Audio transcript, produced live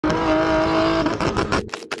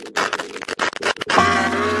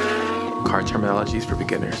Car terminologies for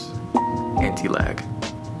beginners. Anti-lag.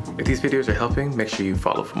 If these videos are helping, make sure you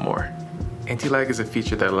follow for more. Anti-lag is a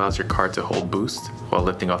feature that allows your car to hold boost while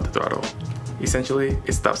lifting off the throttle. Essentially,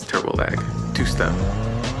 it stops turbo lag. Two-step.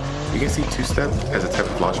 You can see two-step as a type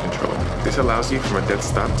of launch control. This allows you from a dead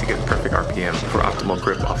stop to get perfect RPM for optimal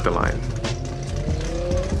grip off the line.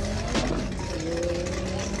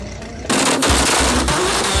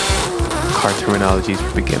 Car terminologies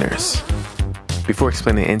for beginners. Before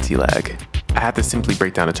explaining anti-lag, I have to simply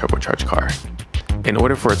break down a turbocharged car. In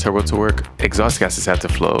order for a turbo to work, exhaust gases have to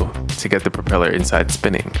flow to get the propeller inside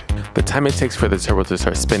spinning. The time it takes for the turbo to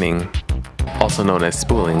start spinning, also known as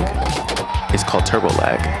spooling, is called turbo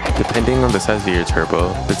lag. Depending on the size of your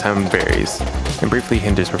turbo, the time varies and briefly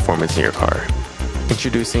hinders performance in your car.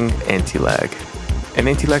 Introducing anti-lag. An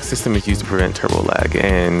anti-lag system is used to prevent turbo lag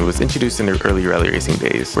and was introduced in the early rally racing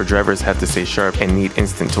days, where drivers have to stay sharp and need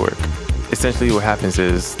instant torque. Essentially what happens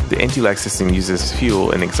is the anti-lag system uses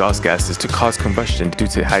fuel and exhaust gases to cause combustion due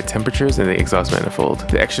to high temperatures in the exhaust manifold.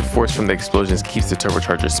 The extra force from the explosions keeps the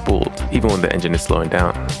turbocharger spooled, even when the engine is slowing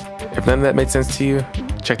down. If none of that made sense to you,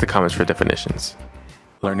 check the comments for definitions.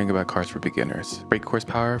 Learning about cars for beginners. Brake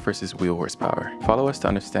horsepower versus wheel horsepower. Follow us to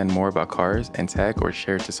understand more about cars and tag or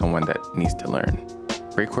share to someone that needs to learn.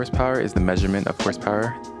 Brake horsepower is the measurement of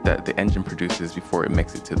horsepower that the engine produces before it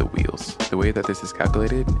makes it to the wheels. The way that this is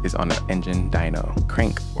calculated is on an engine dyno.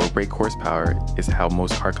 Crank or brake horsepower is how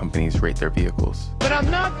most car companies rate their vehicles. But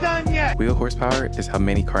I'm not done yet! Wheel horsepower is how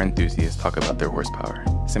many car enthusiasts talk about their horsepower.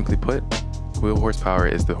 Simply put, wheel horsepower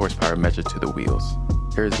is the horsepower measured to the wheels.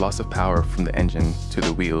 There is loss of power from the engine to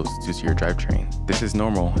the wheels due to your drivetrain. This is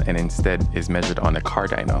normal and instead is measured on a car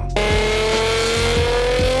dyno.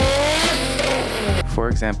 For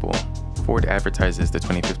example, Ford advertises the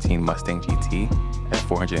 2015 Mustang GT at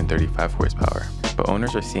 435 horsepower, but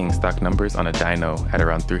owners are seeing stock numbers on a dyno at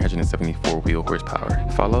around 374 wheel horsepower.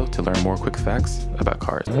 Follow to learn more quick facts about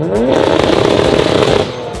cars.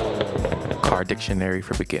 Car Dictionary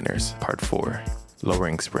for Beginners, Part 4.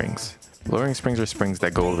 Lowering springs. Lowering springs are springs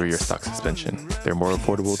that go over your stock suspension. They're more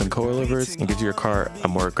affordable than coilovers and gives your car a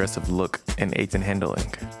more aggressive look and aids in handling.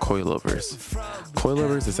 Coilovers.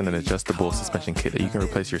 Coilovers is an adjustable suspension kit that you can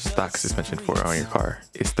replace your stock suspension for on your car.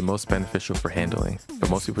 It's the most beneficial for handling,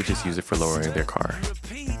 but most people just use it for lowering their car.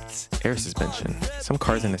 Air suspension. Some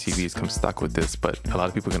cars and SUVs come stock with this, but a lot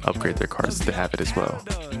of people can upgrade their cars to have it as well.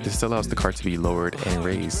 This allows the car to be lowered and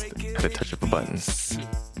raised at a touch of a button.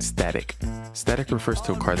 Static. Static refers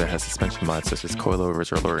to a car that has suspension mods such as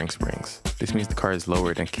coilovers or lowering springs. This means the car is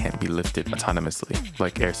lowered and can't be lifted autonomously,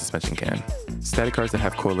 like air suspension can. Static cars that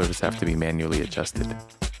have coilovers have to be manually adjusted.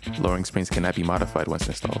 Lowering springs cannot be modified once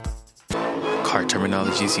installed. Car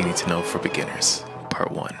terminologies you need to know for beginners.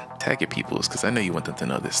 Part 1. Tag your peoples, because I know you want them to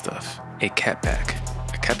know this stuff. A catback.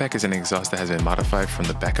 A catback is an exhaust that has been modified from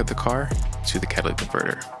the back of the car to the catalytic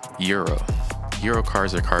converter. Euro. Euro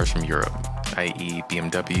cars are cars from Europe, i.e.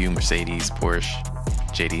 BMW, Mercedes, Porsche,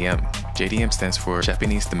 JDM. JDM stands for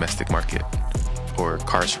Japanese Domestic Market, or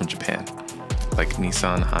cars from Japan, like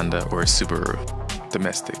Nissan, Honda, or Subaru.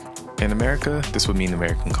 Domestic. In America, this would mean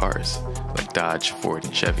American cars, like Dodge, Ford,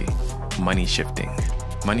 and Chevy. Money shifting.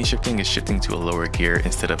 Money shifting is shifting to a lower gear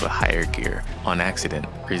instead of a higher gear on accident,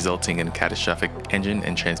 resulting in catastrophic engine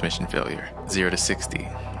and transmission failure. 0 to 60.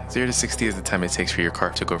 0 to 60 is the time it takes for your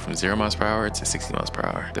car to go from 0 miles per hour to 60 miles per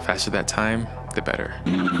hour. The faster that time, the better.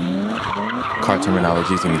 Car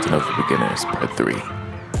terminologies you need to know for beginners, Part 3.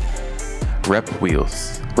 Rep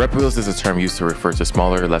wheels. Rep wheels is a term used to refer to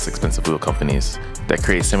smaller, less expensive wheel companies that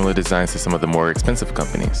create similar designs to some of the more expensive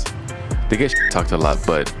companies. They get talked a lot,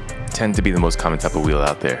 but tend to be the most common type of wheel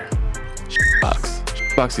out there. Box.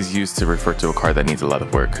 Box is used to refer to a car that needs a lot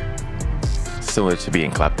of work, similar to being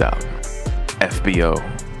clapped out. FBO.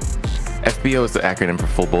 FBO is the acronym for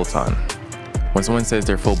full bolt-on. When someone says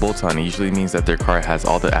they're full bolt-on, it usually means that their car has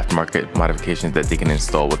all the aftermarket modifications that they can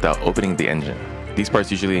install without opening the engine. These parts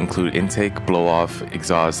usually include intake, blow-off,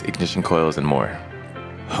 exhaust, ignition coils, and more.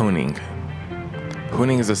 Hooning.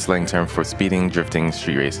 Hooning is a slang term for speeding, drifting,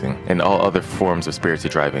 street racing, and all other forms of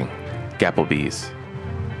spirited driving. Gapplebees.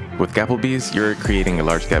 With Gapplebees, you're creating a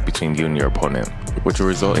large gap between you and your opponent, which will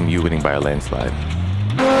result in you winning by a landslide.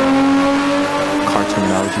 Car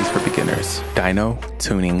terminologies for beginners. Dyno,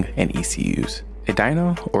 tuning, and ECUs. A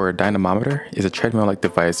dyno, or a dynamometer, is a treadmill-like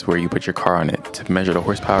device where you put your car on it to measure the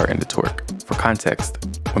horsepower and the torque. For context,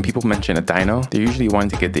 when people mention a dyno, they're usually wanting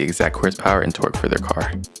to get the exact horsepower and torque for their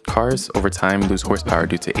car. Cars, over time, lose horsepower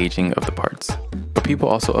due to aging of the parts. But people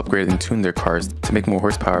also upgrade and tune their cars to make more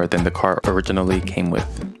horsepower than the car originally came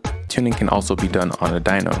with. Tuning can also be done on a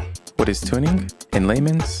dyno. What is tuning? In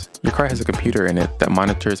layman's, your car has a computer in it that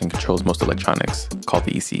monitors and controls most electronics, called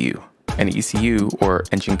the ECU. An ECU, or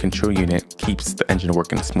engine control unit, keeps the engine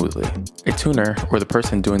working smoothly. A tuner, or the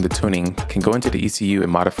person doing the tuning, can go into the ECU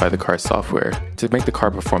and modify the car's software to make the car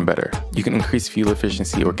perform better. You can increase fuel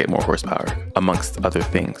efficiency or get more horsepower, amongst other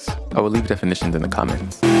things. I will leave definitions in the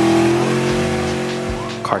comments.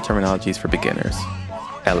 Car terminologies for beginners.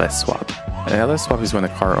 LS swap. An LS swap is when a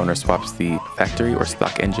car owner swaps the factory or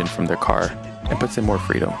stock engine from their car and puts in more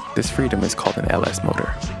freedom. This freedom is called an LS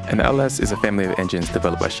motor. An LS is a family of engines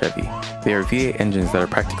developed by Chevy. They are V8 engines that are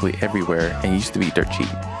practically everywhere and used to be dirt cheap.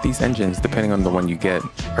 These engines, depending on the one you get,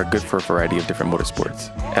 are good for a variety of different motorsports.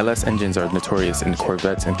 LS engines are notorious in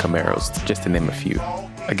Corvettes and Camaros, just to name a few.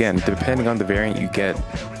 Again, depending on the variant you get,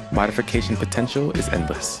 modification potential is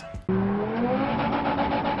endless.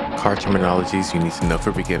 Car terminologies you need to know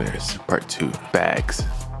for beginners. Part 2. Bags.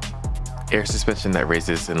 Air suspension that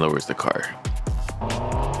raises and lowers the car.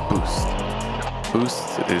 Boost.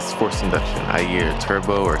 Boost is forced induction, i.e. a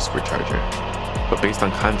turbo or a supercharger. But based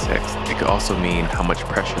on context, it could also mean how much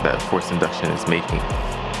pressure that forced induction is making.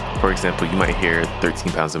 For example, you might hear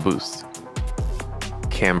 13 pounds of boost.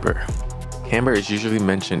 Camber. Camber is usually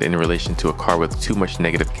mentioned in relation to a car with too much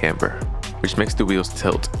negative camber, which makes the wheels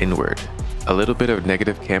tilt inward. A little bit of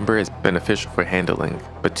negative camber is beneficial for handling,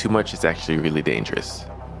 but too much is actually really dangerous.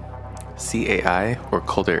 CAI, or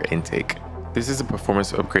cold air intake. This is a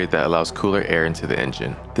performance upgrade that allows cooler air into the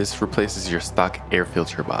engine. This replaces your stock air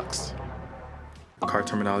filter box. Car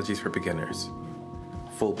terminologies for beginners.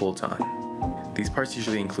 Full bolt-on. These parts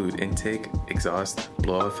usually include intake, exhaust,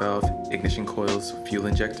 blow-off valve, ignition coils, fuel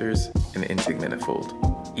injectors, and intake manifold.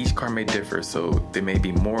 Each car may differ, so there may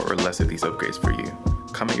be more or less of these upgrades for you.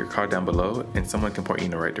 Comment your car down below and someone can point you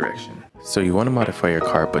in the right direction. So you want to modify your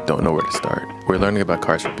car but don't know where to start. We're learning about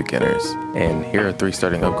cars for beginners, and here are 3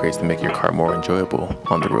 starting upgrades to make your car more enjoyable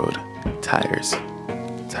on the road. Tires.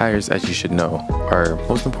 Tires, as you should know, are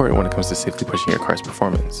most important when it comes to safely pushing your car's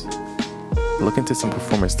performance. Look into some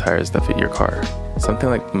performance tires that fit your car. Something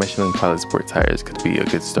like Michelin Pilot Sport tires could be a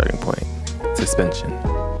good starting point. Suspension.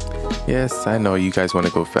 Yes, I know you guys want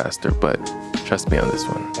to go faster, but trust me on this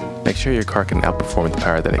one. Make sure your car can outperform the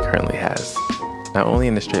power that it currently has. Not only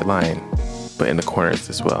in a straight line, but in the corners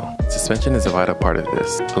as well. Suspension is a vital part of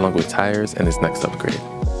this, along with tires and this next upgrade.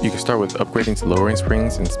 You can start with upgrading to lowering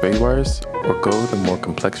springs and spade wires, or go the more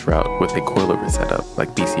complex route with a coilover setup, like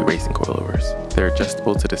BC Racing coilovers. They're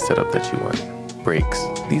adjustable to the setup that you want. Brakes.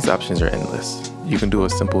 These options are endless. You can do a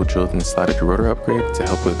simple drilled and slotted rotor upgrade to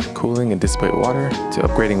help with cooling and dissipate water, to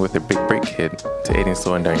upgrading with a big brake kit, to aiding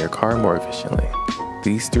slowing down your car more efficiently.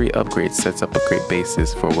 These 3 upgrades sets up a great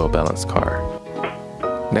basis for a well-balanced car.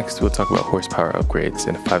 Next, we'll talk about horsepower upgrades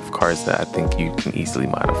and 5 cars that I think you can easily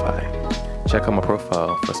modify. Check out my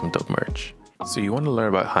profile for some dope merch. So you want to learn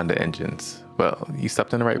about Honda engines? Well, you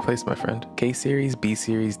stopped in the right place, my friend. K-Series,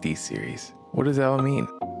 B-Series, D-Series. What does that all mean?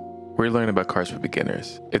 We're learning about cars for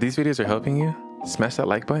beginners. If these videos are helping you, smash that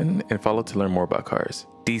like button and follow to learn more about cars.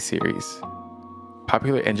 D-Series.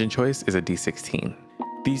 Popular engine choice is a D16.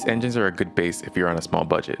 These engines are a good base if you're on a small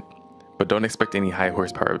budget, but don't expect any high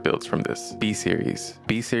horsepower builds from this. B-Series.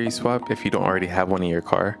 B-Series swap, if you don't already have one in your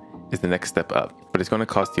car, is the next step up, but it's going to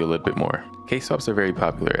cost you a little bit more. K-swaps are very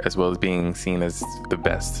popular, as well as being seen as the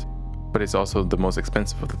best, but it's also the most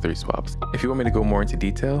expensive of the 3 swaps. If you want me to go more into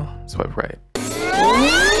detail, swipe right.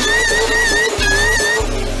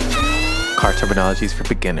 Car terminologies for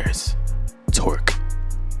beginners. Torque.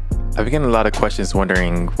 I've been getting a lot of questions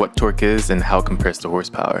wondering what torque is and how it compares to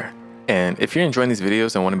horsepower. And if you're enjoying these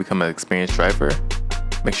videos and want to become an experienced driver,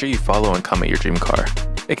 make sure you follow and comment your dream car.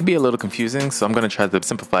 It can be a little confusing, so I'm going to try to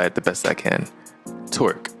simplify it the best I can.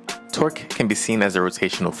 Torque. Torque can be seen as a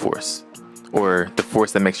rotational force, or the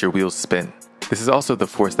force that makes your wheels spin. This is also the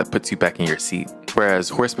force that puts you back in your seat, whereas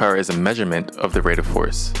horsepower is a measurement of the rate of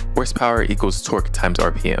force. Horsepower equals torque times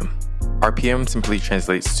RPM. RPM simply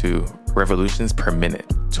translates to revolutions per minute.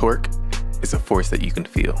 Torque is a force that you can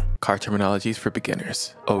feel. Car terminologies for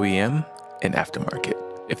beginners. OEM and aftermarket.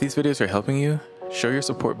 If these videos are helping you, show your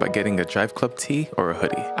support by getting a Drive Club tee or a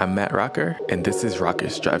hoodie. I'm Matt Rocker, and this is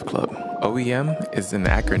Rocker's Drive Club. OEM is an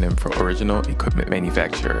acronym for Original Equipment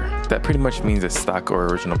Manufacturer. That pretty much means a stock or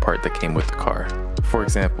original part that came with the car. For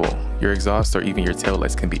example, your exhaust or even your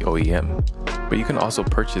taillights can be OEM, but you can also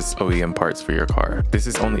purchase OEM parts for your car. This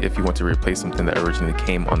is only if you want to replace something that originally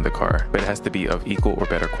came on the car, but it has to be of equal or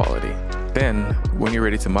better quality. Then, when you're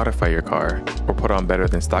ready to modify your car or put on better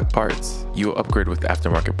than stock parts, you will upgrade with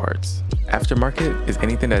aftermarket parts. Aftermarket is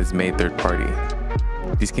anything that is made third party.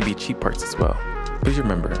 These can be cheap parts as well. Please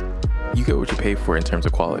remember, you get what you pay for in terms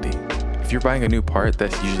of quality. If If you're buying a new part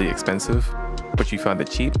that's usually expensive, but you found it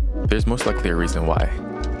cheap, there's most likely a reason why.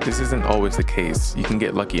 This isn't always the case. You can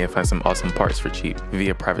get lucky and find some awesome parts for cheap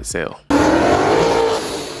via private sale.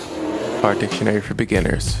 Car dictionary for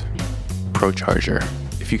beginners. Pro charger.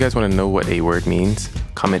 If you guys want to know what a word means,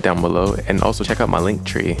 comment down below and also check out my link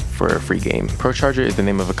tree for a free game. Pro charger is the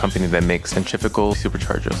name of a company that makes centrifugal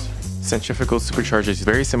superchargers. Centrifugal superchargers is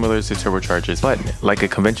very similar to turbochargers, but like a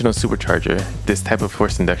conventional supercharger, this type of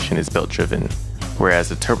forced induction is belt driven,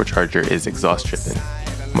 whereas a turbocharger is exhaust driven.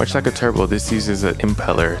 Much like a turbo, this uses an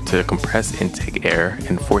impeller to compress intake air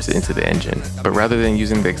and force it into the engine. But rather than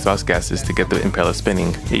using the exhaust gases to get the impeller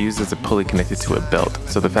spinning, it uses a pulley connected to a belt.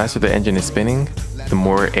 So the faster the engine is spinning, the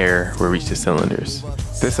more air will reach the cylinders.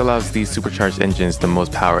 This allows these supercharged engines the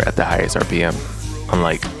most power at the highest RPM,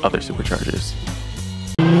 unlike other superchargers.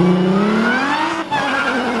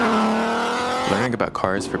 Learning about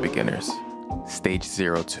cars for beginners. Stage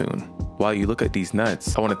 0 tune. While you look at these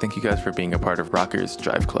nuts, I want to thank you guys for being a part of Rockers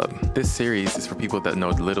Drive Club. This series is for people that know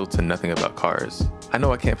little to nothing about cars. I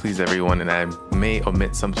know I can't please everyone and I may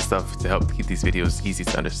omit some stuff to help keep these videos easy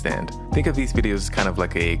to understand. Think of these videos kind of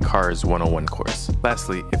like a Cars 101 course.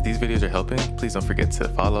 Lastly, if these videos are helping, please don't forget to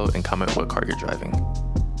follow and comment what car you're driving.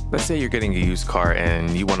 Let's say you're getting a used car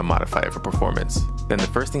and you want to modify it for performance. Then the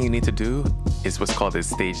first thing you need to do is what's called a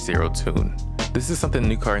Stage 0 tune. This is something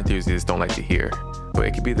new car enthusiasts don't like to hear, but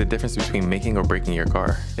it could be the difference between making or breaking your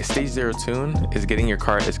car. A Stage 0 tune is getting your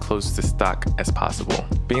car as close to stock as possible,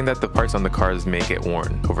 being that the parts on the cars may get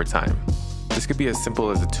worn over time. This could be as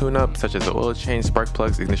simple as a tune-up, such as the oil change, spark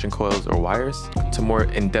plugs, ignition coils, or wires, to more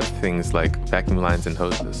in-depth things like vacuum lines and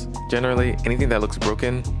hoses. Generally, anything that looks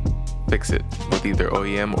broken, fix it with either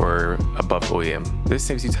OEM or above OEM. This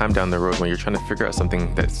saves you time down the road when you're trying to figure out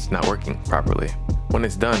something that's not working properly. When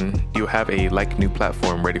it's done, you'll have a like-new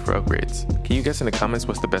platform ready for upgrades. Can you guess in the comments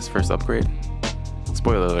what's the best first upgrade?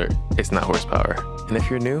 Spoiler alert, it's not horsepower. And if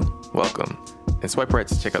you're new, welcome. And swipe right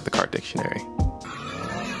to check out the car dictionary.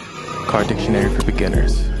 Car dictionary for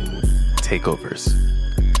beginners. Takeovers.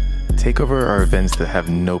 Takeover are events that have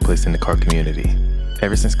no place in the car community.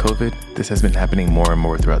 Ever since COVID, this has been happening more and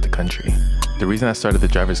more throughout the country. The reason I started the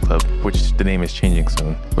Drivers Club, which the name is changing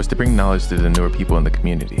soon, was to bring knowledge to the newer people in the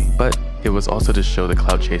community. But it was also to show the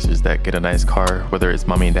clout chasers that get a nice car, whether it's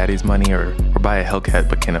mommy and daddy's money or buy a Hellcat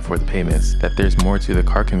but can't afford the payments, that there's more to the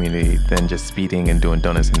car community than just speeding and doing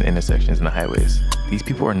donuts in the intersections and the highways. These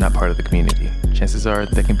people are not part of the community. Chances are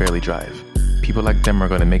they can barely drive. People like them are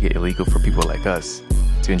going to make it illegal for people like us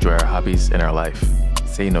to enjoy our hobbies and our life.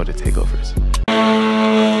 Say no to takeovers.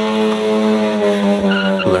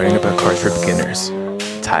 Learning about cars for beginners.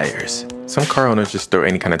 Tires. Some car owners just throw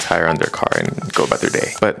any kind of tire on their car and go about their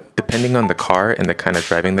day. But depending on the car and the kind of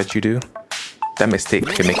driving that you do, that mistake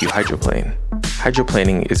can make you hydroplane.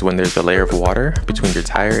 Hydroplaning is when there's a layer of water between your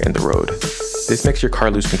tire and the road. This makes your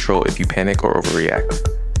car lose control if you panic or overreact.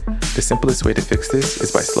 The simplest way to fix this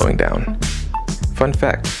is by slowing down. Fun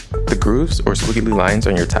fact, the grooves or squiggly lines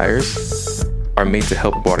on your tires are made to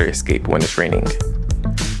help water escape when it's raining.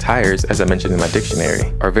 Tires, as I mentioned in my dictionary,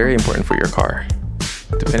 are very important for your car.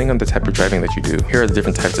 Depending on the type of driving that you do, here are the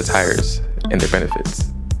different types of tires and their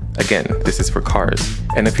benefits. Again, this is for cars,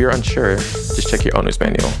 and if you're unsure, just check your owner's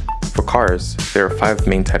manual. For cars, there are 5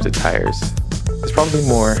 main types of tires. There's probably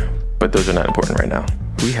more, but those are not important right now.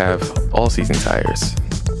 We have all-season tires.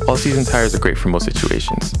 All-season tires are great for most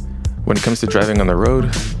situations. When it comes to driving on the road,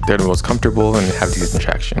 they're the most comfortable and have decent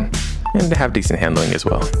traction. And they have decent handling as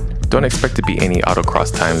well. Don't expect to beat any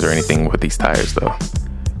autocross times or anything with these tires though.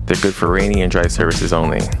 They're good for rainy and dry services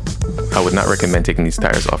only. I would not recommend taking these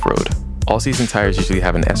tires off-road. All-season tires usually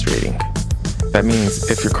have an S rating. That means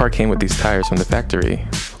if your car came with these tires from the factory,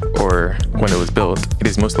 or when it was built, it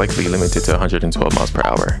is most likely limited to 112 miles per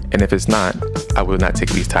hour. And if it's not, I would not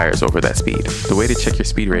take these tires over that speed. The way to check your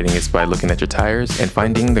speed rating is by looking at your tires and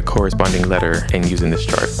finding the corresponding letter and using this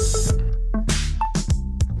chart.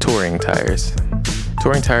 Touring tires.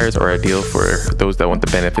 Touring tires are ideal for those that want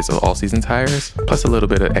the benefits of all-season tires, plus a little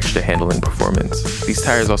bit of extra handling performance. These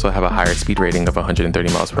tires also have a higher speed rating of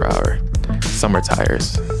 130 miles per hour. Summer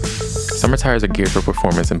tires. Summer tires are geared for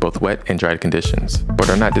performance in both wet and dry conditions, but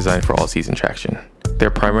are not designed for all-season traction. They're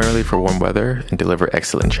primarily for warm weather and deliver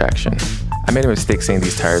excellent traction. I made a mistake saying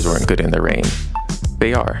these tires weren't good in the rain.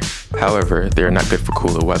 They are. However, they are not good for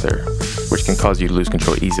cooler weather, which can cause you to lose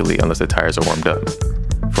control easily unless the tires are warmed up.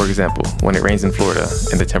 For example, when it rains in Florida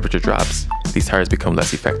and the temperature drops, these tires become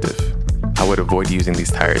less effective. I would avoid using these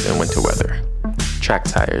tires in winter weather. Track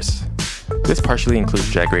tires. This partially includes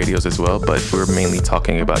drag radials as well, but we're mainly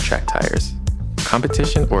talking about track tires.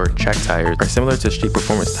 Competition or track tires are similar to street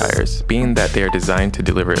performance tires, being that they are designed to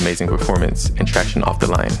deliver amazing performance and traction off the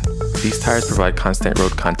line. These tires provide constant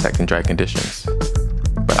road contact in dry conditions,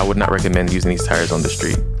 but I would not recommend using these tires on the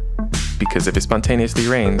street, because if it spontaneously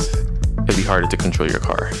rains, it'll be harder to control your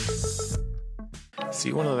car. So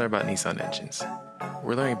you want to learn about Nissan engines.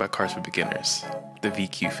 We're learning about cars for beginners, the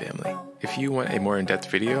VQ family. If you want a more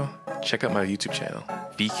in-depth video, check out my YouTube channel,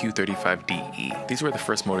 VQ35DE. These were the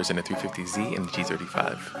first motors in the 350Z and the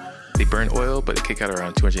G35. They burn oil, but they kick out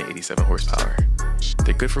around 287 horsepower.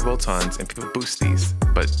 They're good for bolt-ons, and people boost these,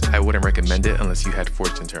 but I wouldn't recommend it unless you had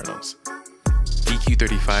forged internals.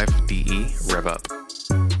 VQ35DE rev up.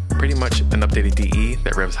 Pretty much an updated DE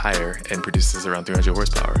that revs higher and produces around 300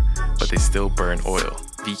 horsepower, but they still burn oil.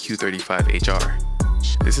 VQ35HR.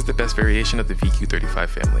 This is the best variation of the VQ35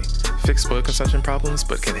 family. Fixed oil consumption problems,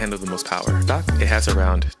 but can handle the most power. Stock, it has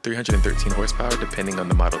around 313 horsepower depending on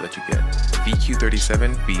the model that you get.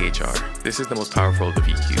 VQ37 VHR. This is the most powerful of the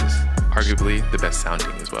VQs, arguably the best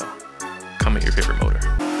sounding as well. Comment your favorite motor.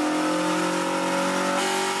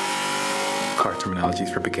 Car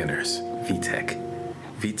terminologies for beginners. VTEC.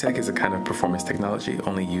 VTEC is a kind of performance technology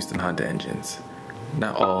only used in Honda engines.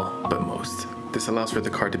 Not all, but most. This allows for the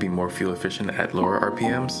car to be more fuel efficient at lower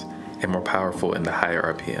RPMs and more powerful in the higher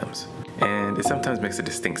RPMs. And it sometimes makes a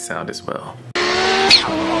distinct sound as well.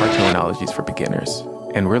 Car terminologies for beginners.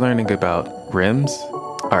 And we're learning about rims,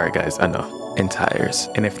 alright guys, I know, and tires.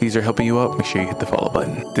 And if these are helping you out, make sure you hit the follow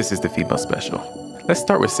button. This is the Female Special. Let's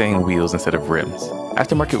start with saying wheels instead of rims.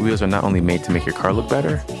 Aftermarket wheels are not only made to make your car look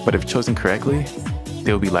better, but if chosen correctly,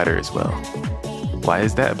 they'll be lighter as well. Why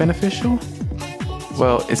is that beneficial?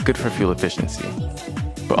 Well, it's good for fuel efficiency,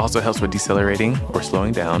 but also helps with decelerating or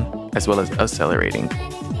slowing down, as well as accelerating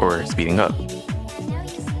or speeding up.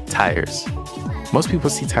 Tires. Most people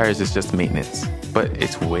see tires as just maintenance, but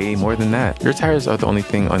it's way more than that. Your tires are the only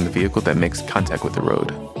thing on the vehicle that makes contact with the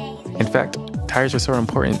road. In fact, tires are so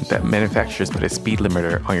important that manufacturers put a speed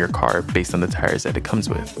limiter on your car based on the tires that it comes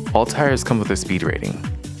with. All tires come with a speed rating.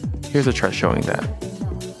 Here's a chart showing that.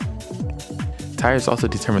 Tires also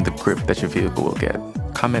determine the grip that your vehicle will get.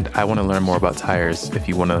 Comment, I want to learn more about tires if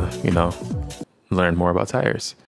you want to, learn more about tires.